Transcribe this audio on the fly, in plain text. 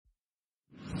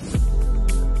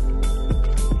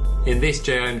In this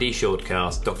JIMD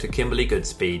Shortcast, Dr. Kimberly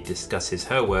Goodspeed discusses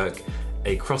her work,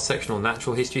 a cross-sectional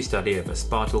natural history study of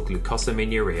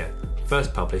aspartylglucosaminuria,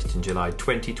 first published in July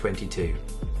 2022.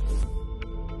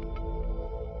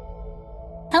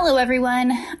 Hello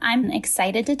everyone, I'm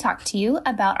excited to talk to you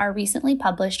about our recently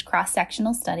published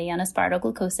cross-sectional study on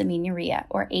aspartylglucosaminuria,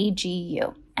 or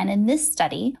AGU. And in this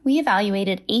study, we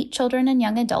evaluated 8 children and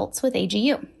young adults with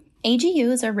AGU.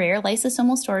 AGU is a rare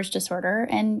lysosomal storage disorder,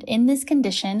 and in this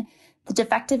condition, the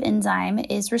defective enzyme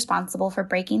is responsible for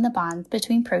breaking the bonds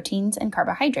between proteins and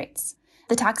carbohydrates.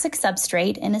 The toxic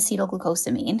substrate in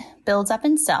acetylglucosamine builds up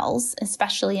in cells,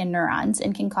 especially in neurons,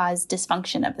 and can cause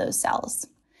dysfunction of those cells.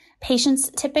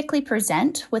 Patients typically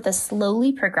present with a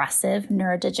slowly progressive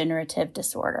neurodegenerative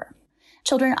disorder.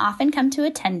 Children often come to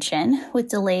attention with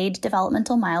delayed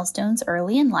developmental milestones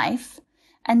early in life,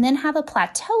 and then have a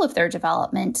plateau of their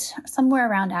development somewhere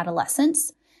around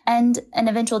adolescence, and an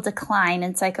eventual decline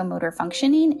in psychomotor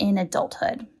functioning in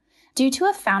adulthood. Due to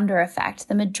a founder effect,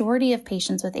 the majority of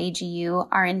patients with AGU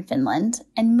are in Finland,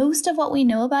 and most of what we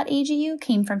know about AGU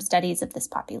came from studies of this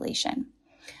population.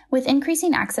 With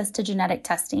increasing access to genetic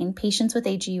testing, patients with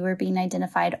AGU are being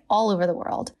identified all over the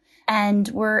world, and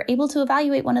we're able to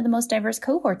evaluate one of the most diverse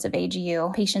cohorts of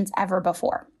AGU patients ever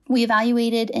before. We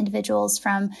evaluated individuals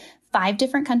from 5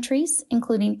 different countries,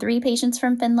 including 3 patients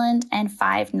from Finland and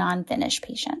 5 non-Finnish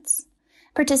patients.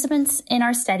 Participants in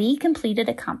our study completed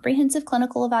a comprehensive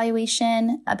clinical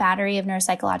evaluation, a battery of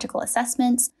neuropsychological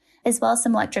assessments, as well as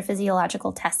some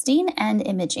electrophysiological testing and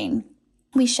imaging.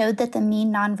 We showed that the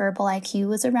mean nonverbal IQ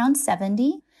was around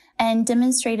 70 and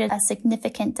demonstrated a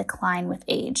significant decline with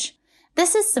age.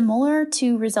 This is similar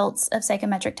to results of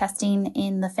psychometric testing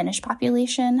in the Finnish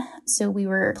population, so we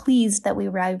were pleased that we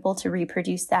were able to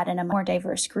reproduce that in a more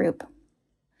diverse group.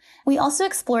 We also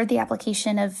explored the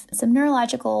application of some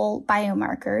neurological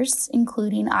biomarkers,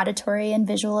 including auditory and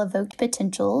visual evoked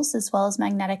potentials, as well as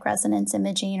magnetic resonance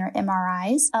imaging, or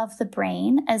MRIs, of the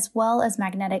brain, as well as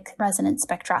magnetic resonance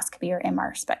spectroscopy, or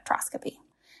MR spectroscopy.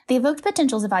 The evoked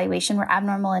potentials evaluation were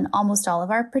abnormal in almost all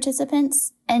of our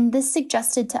participants, and this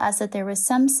suggested to us that there was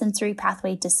some sensory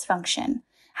pathway dysfunction.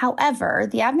 However,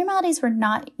 the abnormalities were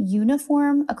not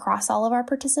uniform across all of our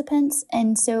participants,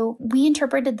 and so we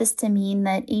interpreted this to mean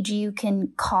that AGU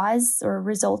can cause or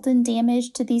result in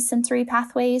damage to these sensory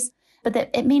pathways, but that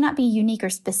it may not be unique or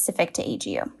specific to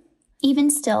AGU.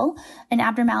 Even still, an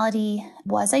abnormality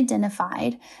was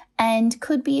identified and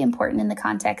could be important in the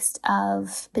context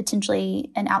of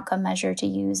potentially an outcome measure to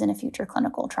use in a future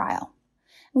clinical trial.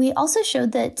 We also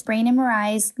showed that brain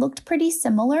MRIs looked pretty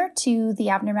similar to the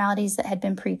abnormalities that had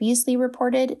been previously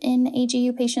reported in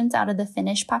AGU patients out of the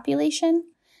Finnish population.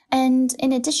 And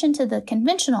in addition to the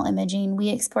conventional imaging, we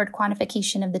explored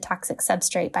quantification of the toxic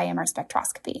substrate by MR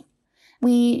spectroscopy.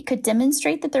 We could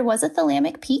demonstrate that there was a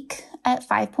thalamic peak at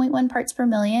 5.1 parts per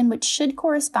million, which should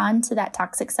correspond to that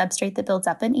toxic substrate that builds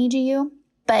up in AGU.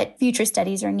 But future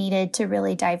studies are needed to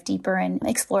really dive deeper and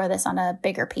explore this on a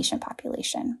bigger patient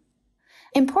population.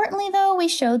 Importantly, though, we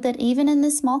showed that even in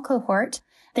this small cohort,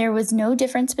 there was no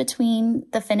difference between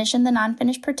the Finnish and the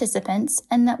non-Finnish participants,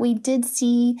 and that we did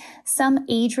see some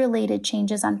age-related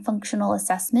changes on functional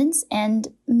assessments and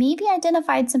maybe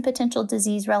identified some potential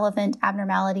disease-relevant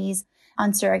abnormalities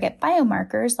on surrogate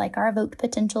biomarkers like our evoked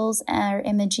potentials, our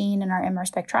imaging, and our MR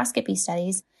spectroscopy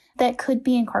studies that could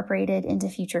be incorporated into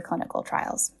future clinical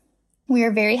trials. We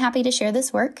are very happy to share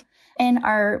this work and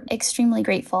are extremely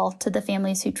grateful to the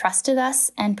families who trusted us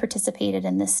and participated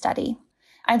in this study.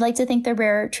 I'd like to thank the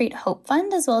Rare Treat Hope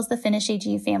Fund, as well as the Finnish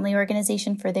AGU Family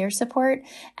Organization for their support,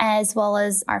 as well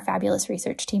as our fabulous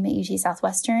research team at UT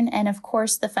Southwestern, and of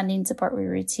course, the funding support we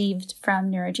received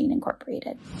from Neurogene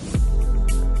Incorporated.